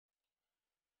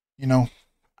You know,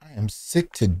 I am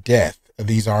sick to death of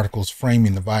these articles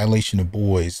framing the violation of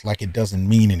boys like it doesn't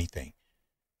mean anything.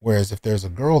 Whereas if there's a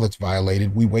girl that's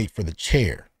violated, we wait for the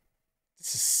chair.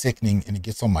 This is sickening and it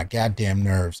gets on my goddamn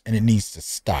nerves and it needs to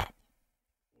stop.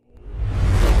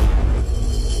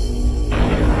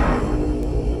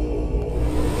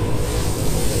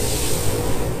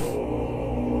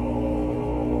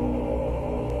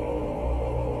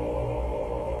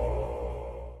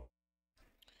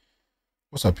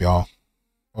 What's up, y'all?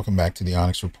 Welcome back to the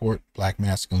Onyx Report, Black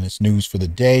Masculinist news for the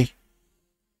day.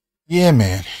 Yeah,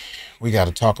 man, we got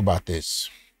to talk about this.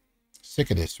 Sick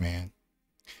of this, man.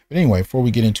 But anyway, before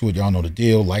we get into it, y'all know the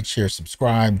deal. Like, share,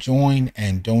 subscribe, join,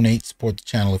 and donate. Support the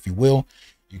channel if you will.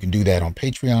 You can do that on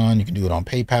Patreon. You can do it on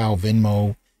PayPal,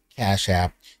 Venmo, Cash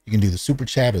App. You can do the super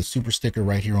chat or the super sticker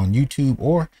right here on YouTube,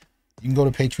 or you can go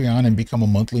to Patreon and become a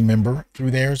monthly member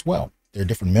through there as well. There are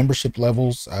different membership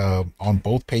levels on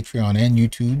both Patreon and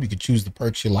YouTube. You can choose the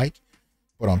perks you like.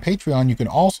 But on Patreon, you can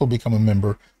also become a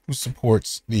member who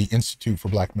supports the Institute for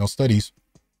Black Male Studies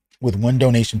with one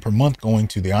donation per month going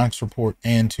to the Onyx Report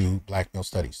and to Black Male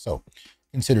Studies. So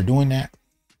consider doing that.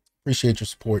 Appreciate your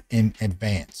support in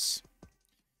advance.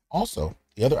 Also,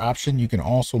 the other option you can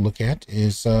also look at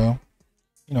is, you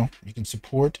can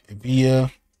support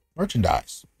via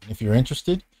merchandise. If you're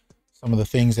interested, some of the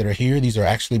things that are here, these are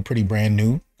actually pretty brand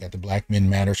new. Got the Black Men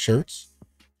Matter shirts,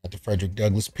 got the Frederick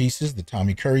Douglass pieces, the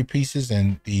Tommy Curry pieces,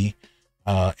 and the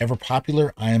ever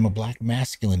popular I Am a Black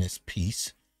Masculinist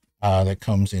piece that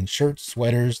comes in shirts,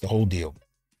 sweaters, the whole deal.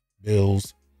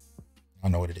 Bills, I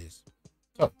know what it is.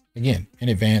 So again, in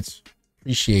advance,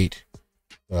 appreciate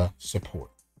the support.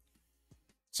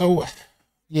 So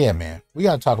yeah, man, we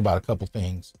got to talk about a couple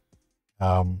things.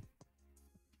 And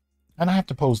I have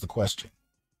to pose the question.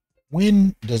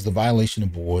 When does the violation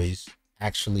of boys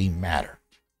actually matter?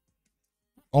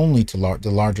 Only to the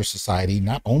larger society,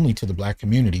 not only to the Black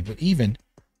community, but even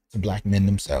to Black men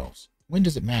themselves. When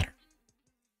does it matter?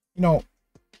 You know,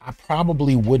 I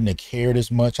probably wouldn't have cared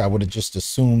as much. I would have just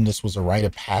assumed this was a rite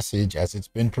of passage as it's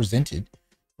been presented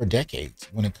for decades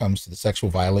when it comes to the sexual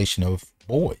violation of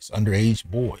boys, underage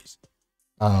boys.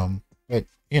 But,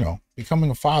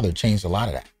 becoming a father changed a lot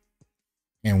of that.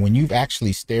 And when you've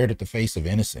actually stared at the face of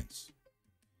innocence,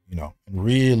 and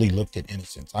really looked at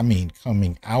innocence, I mean,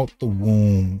 coming out the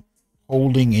womb,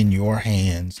 holding in your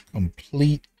hands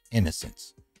complete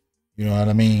innocence. You know what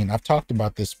I mean? I've talked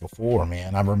about this before,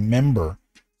 man. I remember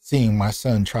seeing my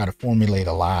son try to formulate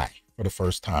a lie for the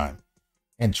first time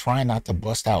and try not to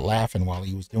bust out laughing while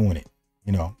he was doing it,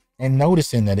 and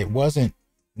noticing that it wasn't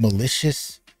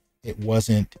malicious. It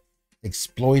wasn't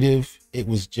exploitive. It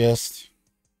was just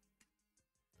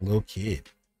little kid.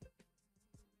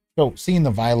 So seeing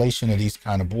the violation of these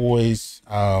kind of boys,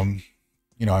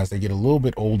 as they get a little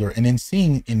bit older, and then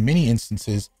seeing in many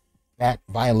instances that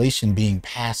violation being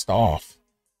passed off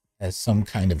as some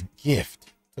kind of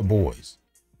gift to boys.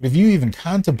 But if you even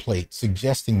contemplate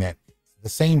suggesting that the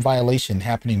same violation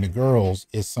happening to girls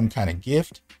is some kind of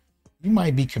gift, you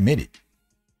might be committed.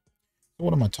 So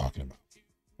what am I talking about?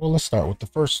 Well, let's start with the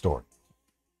first story.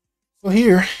 So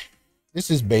here, this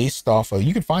is based off of,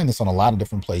 you can find this on a lot of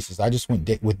different places. I just went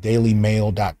with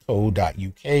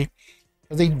dailymail.co.uk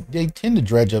because they tend to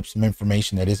dredge up some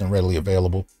information that isn't readily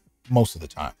available most of the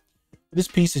time. This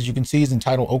piece, as you can see, is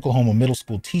entitled Oklahoma Middle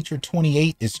School Teacher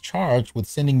 28 is charged with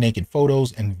sending naked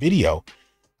photos and video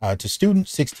to student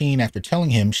 16 after telling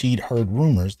him she'd heard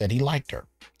rumors that he liked her.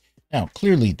 Now,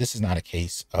 clearly, this is not a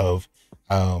case of,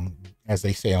 as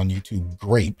they say on YouTube,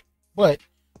 grape, but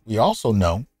we also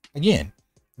know, again,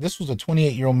 this was a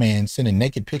 28-year-old man sending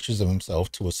naked pictures of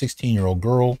himself to a 16-year-old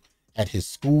girl at his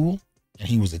school, and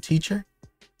he was a teacher.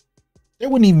 There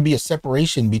wouldn't even be a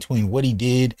separation between what he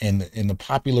did and the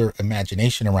popular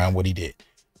imagination around what he did,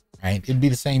 right? It'd be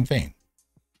the same thing.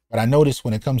 But I notice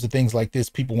when it comes to things like this,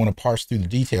 people want to parse through the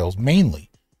details,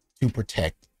 mainly to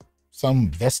protect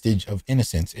some vestige of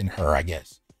innocence in her, I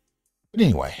guess. But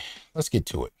anyway, let's get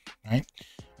to it, right?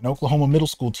 An Oklahoma middle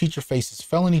school teacher faces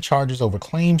felony charges over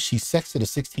claims she sexted a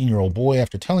 16-year-old boy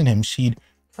after telling him she'd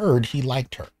heard he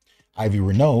liked her. Ivy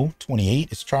Renault,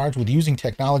 28, is charged with using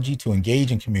technology to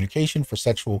engage in communication for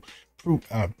sexual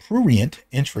prurient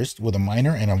interest with a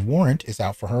minor, and a warrant is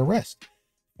out for her arrest.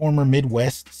 Former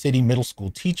Midwest City middle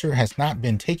school teacher has not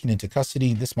been taken into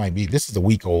custody. This is a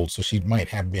week old, so she might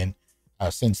have been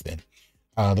since then.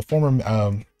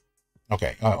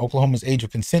 Oklahoma's age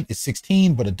of consent is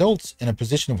 16, but adults in a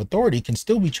position of authority can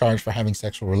still be charged for having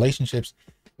sexual relationships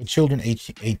with children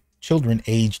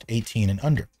aged 18 and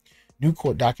under. New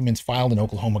court documents filed in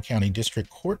Oklahoma County District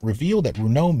Court reveal that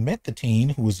Renault met the teen,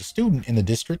 who was a student in the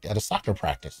district, at a soccer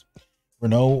practice.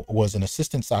 Renault was an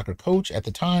assistant soccer coach at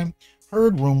the time,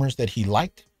 heard rumors that he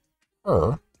liked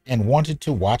her and wanted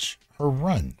to watch her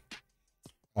run.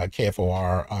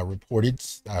 KFOR reported,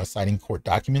 citing court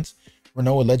documents.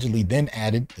 Renault allegedly then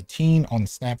added the teen on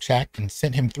Snapchat and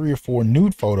sent him 3 or 4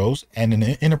 nude photos and an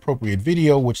inappropriate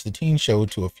video, which the teen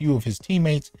showed to a few of his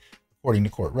teammates, according to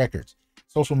court records.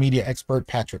 Social media expert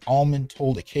Patrick Allman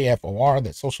told a KFOR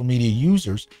that social media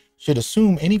users should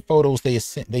assume any photos they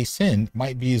send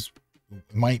might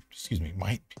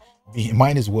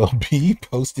as well be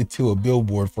posted to a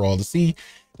billboard for all to see,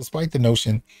 despite the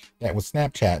notion that with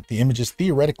Snapchat, the images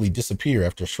theoretically disappear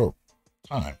after a short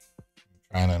time. I'm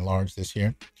trying to enlarge this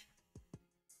here.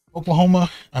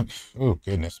 Oklahoma, oh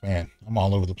goodness, man, I'm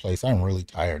all over the place. I'm really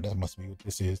tired. That must be what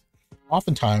this is.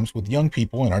 Oftentimes with young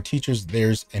people and our teachers,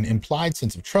 there's an implied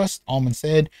sense of trust. Allman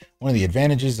said one of the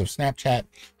advantages of Snapchat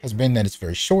has been that it's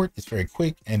very short, it's very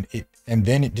quick, and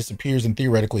then it disappears, and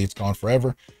theoretically it's gone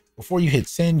forever. Before you hit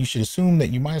send, you should assume that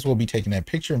you might as well be taking that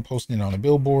picture and posting it on a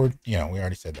billboard. You know, we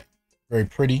already said that. Very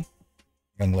pretty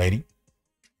young lady,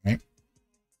 right?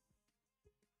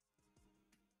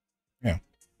 Yeah.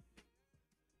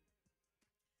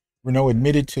 Renault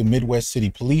admitted to Midwest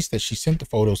City Police that she sent the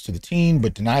photos to the teen,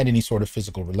 but denied any sort of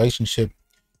physical relationship.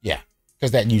 Yeah, because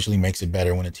that usually makes it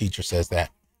better when a teacher says that,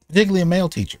 particularly a male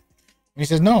teacher. And he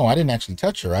says, no, I didn't actually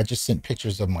touch her. I just sent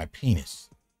pictures of my penis.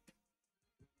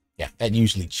 Yeah, that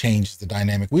usually changes the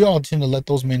dynamic. We all tend to let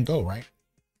those men go, right?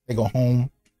 They go home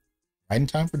right in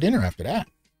time for dinner after that.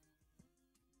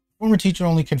 Former teacher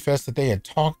only confessed that they had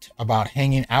talked about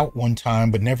hanging out one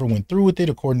time, but never went through with it,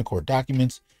 according to court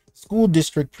documents. School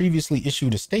district previously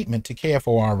issued a statement to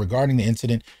KFOR regarding the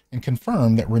incident and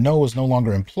confirmed that Renault was no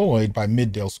longer employed by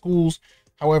Middale Schools.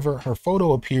 However, her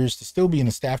photo appears to still be in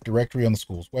the staff directory on the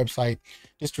school's website.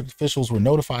 District officials were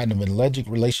notified of an alleged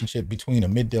relationship between a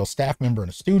Middale staff member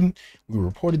and a student. We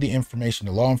reported the information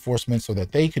to law enforcement so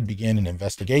that they could begin an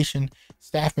investigation.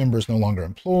 Staff member is no longer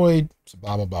employed, so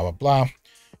blah, blah, blah, blah, blah.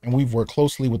 And we've worked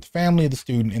closely with the family of the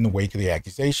student in the wake of the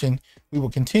accusation. We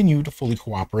will continue to fully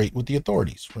cooperate with the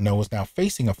authorities. Renault is now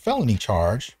facing a felony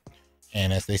charge.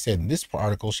 And as they said in this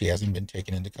article, she hasn't been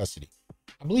taken into custody.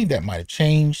 I believe that might have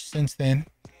changed since then,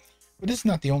 but this is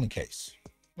not the only case.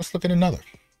 Let's look at another.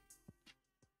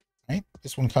 Right?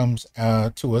 This one comes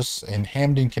to us in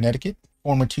Hamden, Connecticut.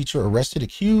 Former teacher arrested,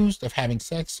 accused of having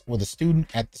sex with a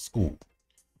student at the school.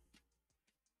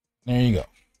 There you go.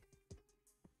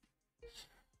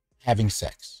 Having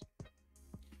sex.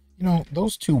 You know,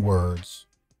 those two words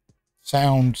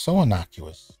sound so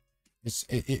innocuous.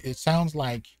 It sounds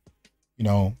like, you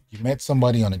know, you met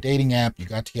somebody on a dating app, you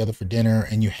got together for dinner,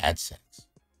 and you had sex.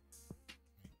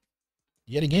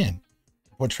 Yet again,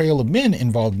 the portrayal of men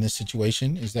involved in this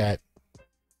situation is that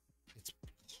it's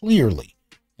clearly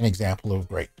an example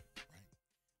of rape,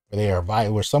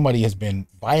 right? Where somebody has been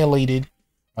violated,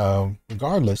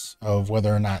 regardless of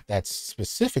whether or not that's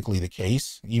specifically the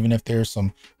case, even if there's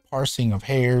some parsing of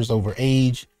hairs over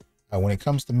age. When it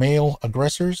comes to male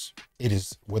aggressors, it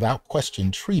is without question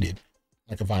treated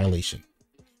like a violation.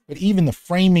 But even the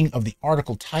framing of the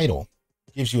article title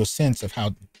gives you a sense of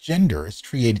how gender is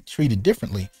treated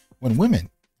differently when women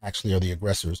actually are the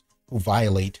aggressors who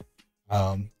violate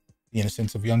the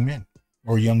innocence of young men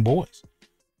or young boys,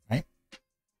 right?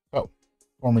 So,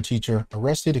 former teacher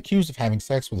arrested, accused of having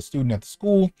sex with a student at the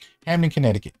school, Hamden,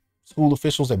 Connecticut. School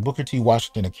officials at Booker T.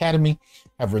 Washington Academy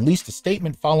have released a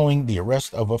statement following the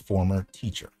arrest of a former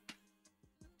teacher.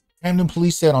 Hamden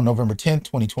police said on November 10,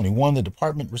 2021, the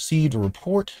department received a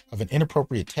report of an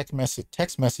inappropriate text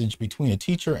message between a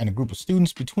teacher and a group of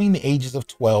students between the ages of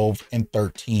 12 and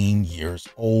 13 years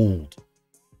old.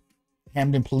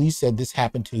 Hamden police said this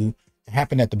happened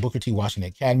at the Booker T.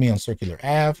 Washington Academy on Circular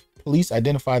Ave. Police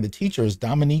identified the teacher as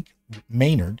Dominique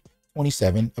Maynard,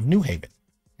 27, of New Haven.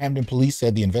 Hamden police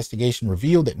said the investigation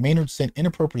revealed that Maynard sent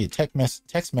inappropriate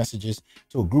text messages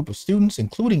to a group of students,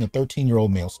 including a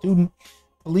 13-year-old male student.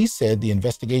 Police said the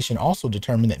investigation also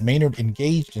determined that Maynard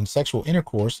engaged in sexual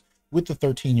intercourse with the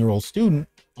 13-year-old student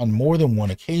on more than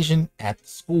one occasion at the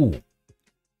school.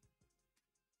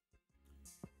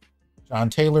 John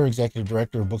Taylor, executive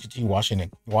director of Booker T.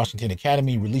 Washington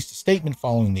Academy, released a statement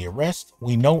following the arrest.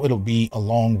 We know it'll be a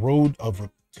long road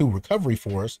to recovery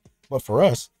for us, but for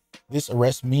us, this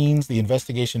arrest means the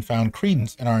investigation found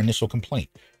credence in our initial complaint.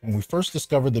 When we first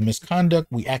discovered the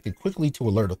misconduct, we acted quickly to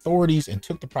alert authorities and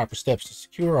took the proper steps to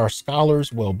secure our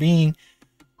scholars' well-being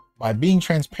by being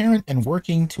transparent and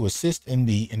working to assist in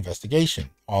the investigation.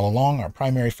 All along, our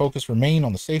primary focus remained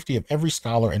on the safety of every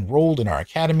scholar enrolled in our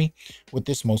academy. With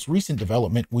this most recent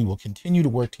development, we will continue to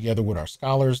work together with our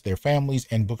scholars, their families,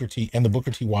 and the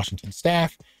Booker T. Washington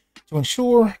staff to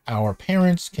ensure our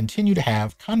parents continue to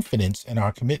have confidence in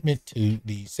our commitment to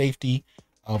the safety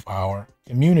of our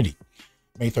community.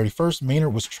 May 31st,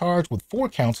 Maynard was charged with 4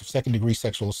 counts of second-degree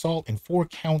sexual assault and 4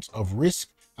 counts of risk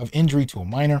of injury to a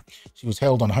minor. She was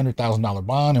held on a $100,000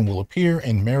 bond and will appear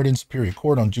in Meriden Superior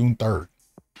Court on June 3rd.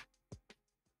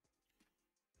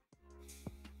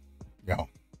 Yo,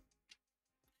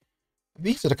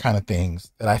 these are the kind of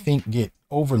things that I think get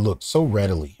overlooked so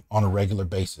readily on a regular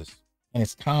basis. And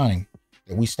it's time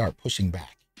that we start pushing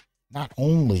back, not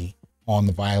only on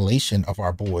the violation of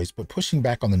our boys, but pushing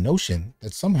back on the notion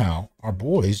that somehow our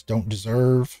boys don't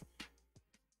deserve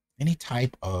any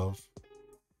type of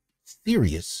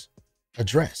serious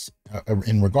address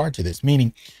in regard to this,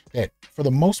 meaning that for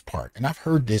the most part, and I've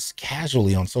heard this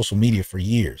casually on social media for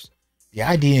years, the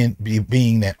idea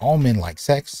being that all men like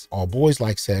sex, all boys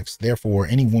like sex, therefore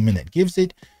any woman that gives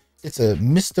it, it's a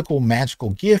mystical,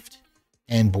 magical gift,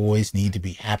 and boys need to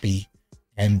be happy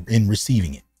and in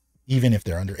receiving it, even if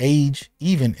they're underage,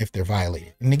 even if they're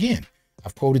violated. And again,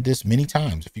 I've quoted this many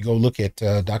times. If you go look at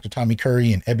Dr. Tommy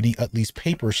Curry and Ebony Utley's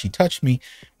paper, She Touched Me,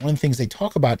 one of the things they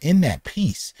talk about in that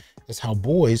piece is how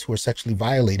boys who are sexually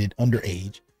violated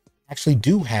underage actually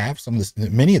do have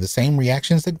many of the same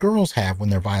reactions that girls have when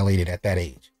they're violated at that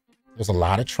age. There's a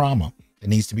lot of trauma that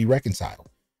needs to be reconciled,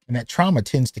 and that trauma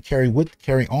tends to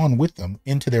carry on with them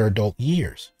into their adult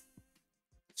years,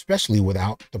 especially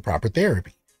without the proper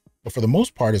therapy. But for the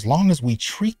most part, as long as we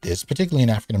treat this, particularly in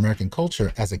African American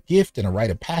culture, as a gift and a rite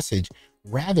of passage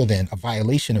rather than a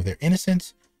violation of their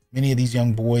innocence, many of these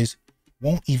young boys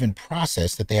won't even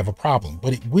process that they have a problem,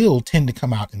 but it will tend to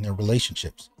come out in their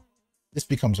relationships. This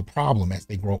becomes a problem as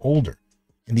they grow older,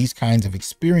 and these kinds of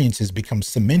experiences become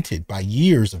cemented by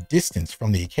years of distance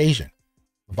from the occasion.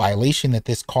 The violation that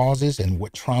this causes and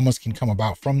what traumas can come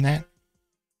about from that,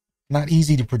 not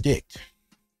easy to predict,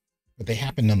 but they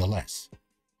happen nonetheless.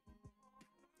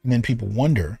 And then people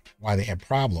wonder why they have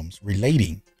problems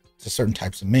relating to certain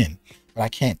types of men. But I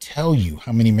can't tell you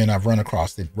how many men I've run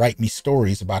across that write me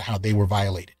stories about how they were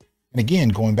violated. And again,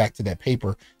 going back to that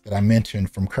paper that I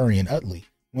mentioned from Curry and Utley,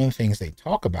 one of the things they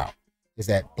talk about is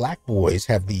that Black boys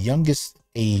have the youngest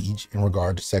age in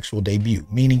regard to sexual debut,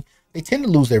 meaning they tend to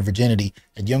lose their virginity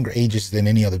at younger ages than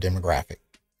any other demographic.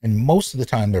 And most of the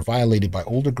time they're violated by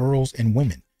older girls and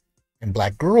women. And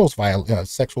Black girls'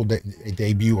 sexual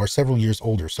debut are several years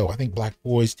older. So I think Black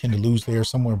boys tend to lose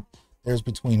theirs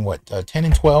between 10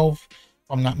 and 12, if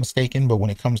I'm not mistaken. But when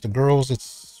it comes to girls,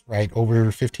 it's right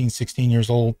over 15, 16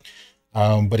 years old.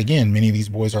 But again, many of these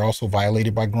boys are also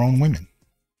violated by grown women,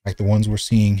 like the ones we're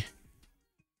seeing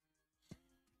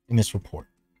in this report.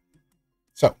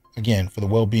 So again, for the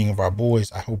well-being of our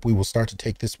boys, I hope we will start to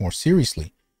take this more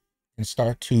seriously and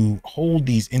start to hold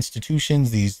these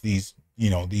institutions, these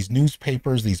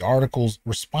newspapers, these articles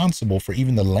responsible for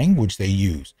even the language they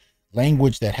use,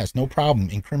 language that has no problem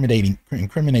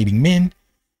incriminating men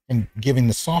and giving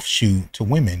the soft shoe to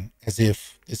women as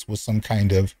if this was some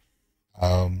kind of,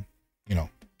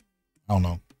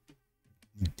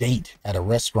 date at a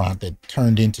restaurant that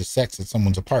turned into sex at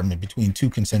someone's apartment between 2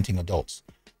 consenting adults.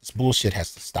 This bullshit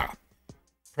has to stop.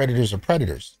 Predators are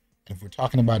predators. And if we're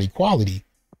talking about equality,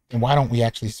 then why don't we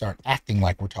actually start acting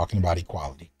like we're talking about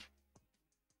equality?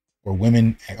 Where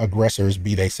women aggressors,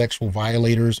 be they sexual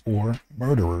violators or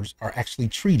murderers, are actually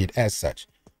treated as such.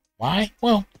 Why?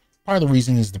 Well, part of the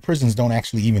reason is the prisons don't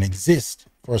actually even exist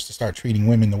for us to start treating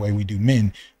women the way we do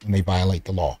men when they violate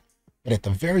the law. But at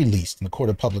the very least, in the court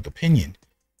of public opinion,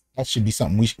 that should be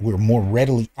something we're more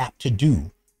readily apt to do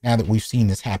now that we've seen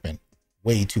this happen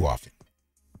way too often.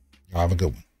 Y'all have a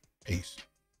good one. Peace.